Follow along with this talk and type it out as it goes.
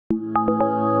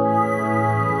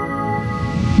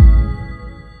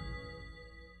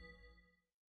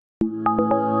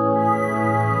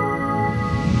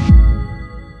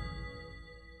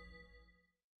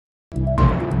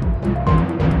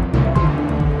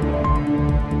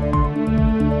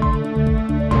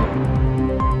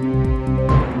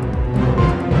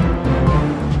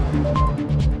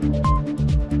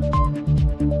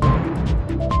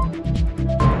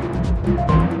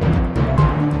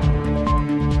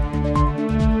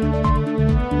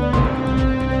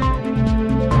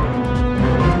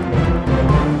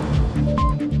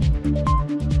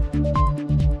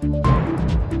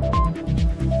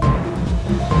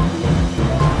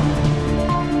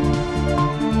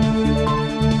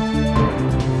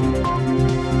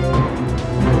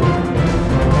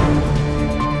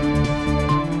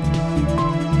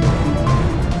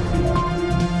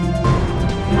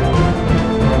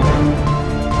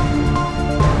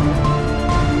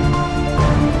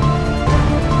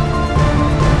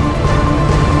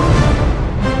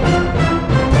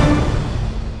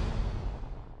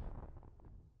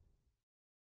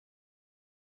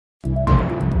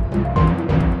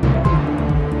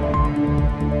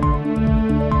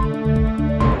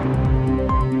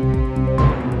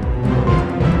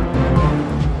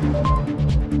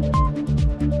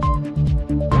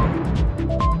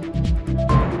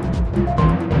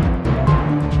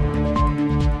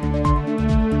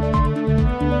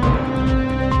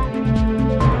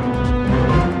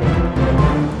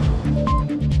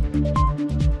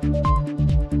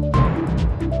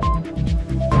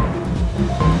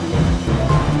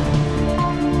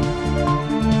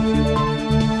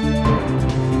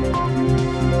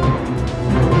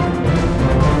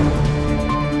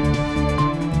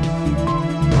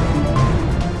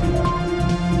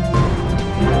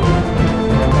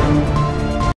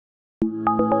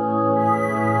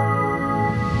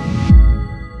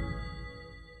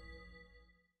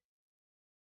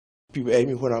People ask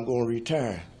me when I'm going to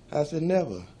retire. I said,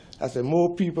 never. I said,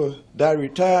 more people die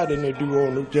retired than they do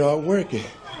on the job working.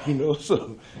 You know,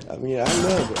 so, I mean, I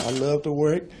love it. I love to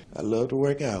work. I love to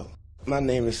work out. My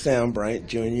name is Sam Bryant,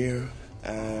 Jr.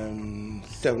 I'm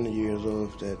 70 years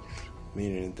old, if that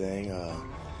means anything.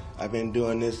 I've been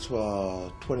doing this for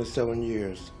 27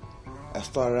 years. I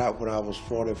started out when I was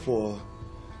 44.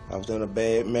 I was in a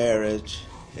bad marriage,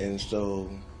 and so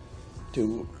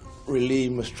to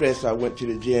relieve my stress, I went to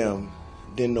the gym.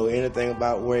 Didn't know anything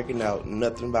about working out,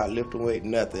 nothing about lifting weight,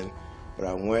 nothing. But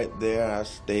I went there, I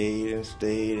stayed,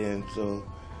 and so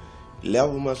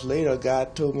 11 months later,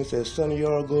 God told me, said, son, you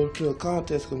ought to go to a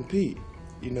contest, compete,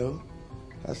 you know.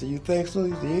 I said, you think so?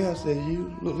 He said, yeah. I said,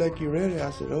 you look like you're ready. I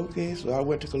said, okay. So I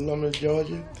went to Columbus,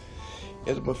 Georgia.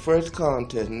 It was my first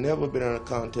contest, never been on a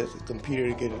contest,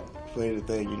 competed to get it for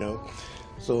anything, you know.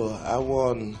 So I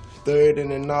won third in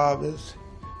the novice,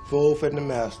 fourth in the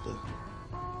master.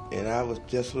 And I was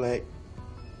just like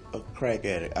a crack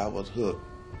addict. I was hooked.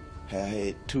 I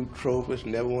had 2 trophies,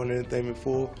 never won anything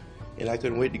before, and I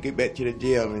couldn't wait to get back to the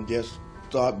gym and just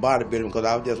start bodybuilding because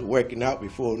I was just working out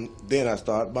before then I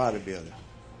started bodybuilding.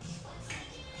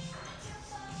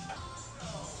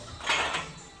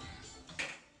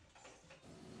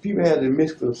 People have the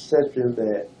misconception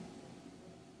that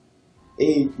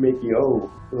age makes you old,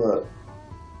 but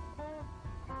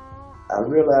I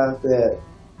realized that,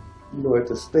 you know, it's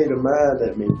a state of mind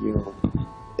that makes you old.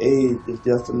 Age is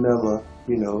just a number,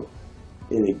 you know,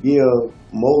 and it gives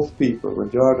most people,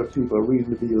 majority of people, a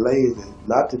reason to be lazy,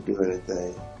 not to do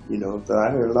anything, you know. So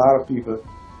I heard a lot of people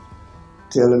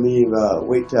telling me about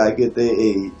wait till I get their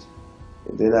age,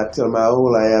 and then I tell them how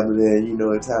old I am, and then, you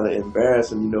know, it's kind of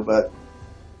embarrassing, you know, but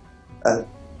I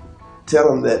tell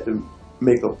them that to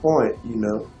make a point, you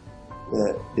know,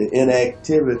 that the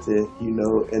inactivity, you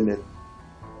know, and the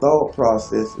thought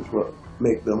process is what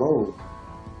makes them old.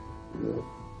 You know?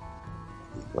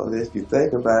 Because if you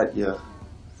think about your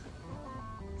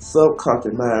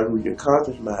subconscious mind with your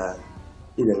conscious mind,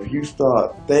 you know, if you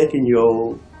start thinking you're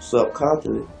old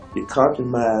subconsciously, your conscious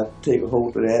mind take a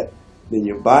hold of that, then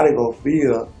your body gonna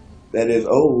feel that it's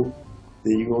old,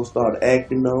 then you're gonna start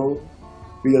acting old,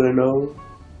 feeling old,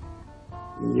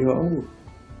 and you're old.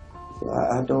 So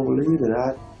I don't believe it.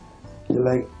 I feel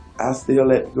like I still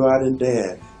like to go out and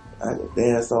dance. I can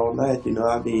dance all night, you know.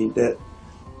 I mean, that's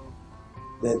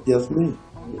just me,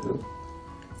 you know.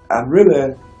 I'm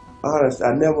really honest.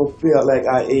 I never felt like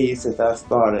I aged since I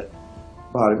started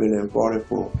bodybuilding in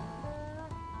 44.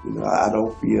 You know, I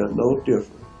don't feel no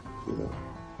different, you know.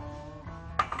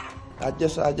 I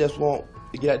just want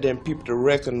to get them people to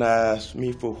recognize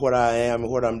me for what I am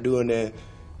and what I'm doing there,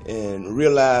 and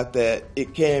realize that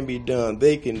it can be done.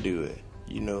 They can do it,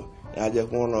 you know. And I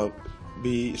just want to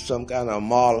be some kind of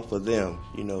model for them,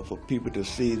 you know, for people to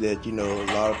see that, you know, a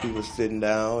lot of people sitting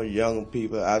down, young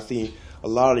people. I've seen a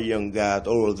lot of young guys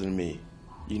older than me,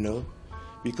 you know,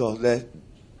 because that's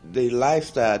their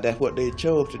lifestyle. That's what they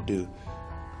chose to do.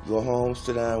 Go home,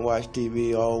 sit down, and watch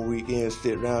TV all weekend,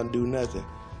 sit around and do nothing.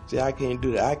 See, I can't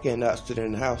do that. I cannot sit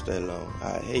in the house that long.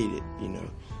 I hate it, you know.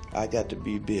 I got to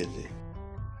be busy.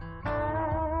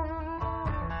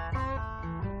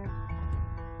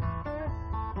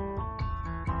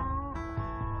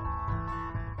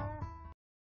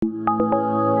 you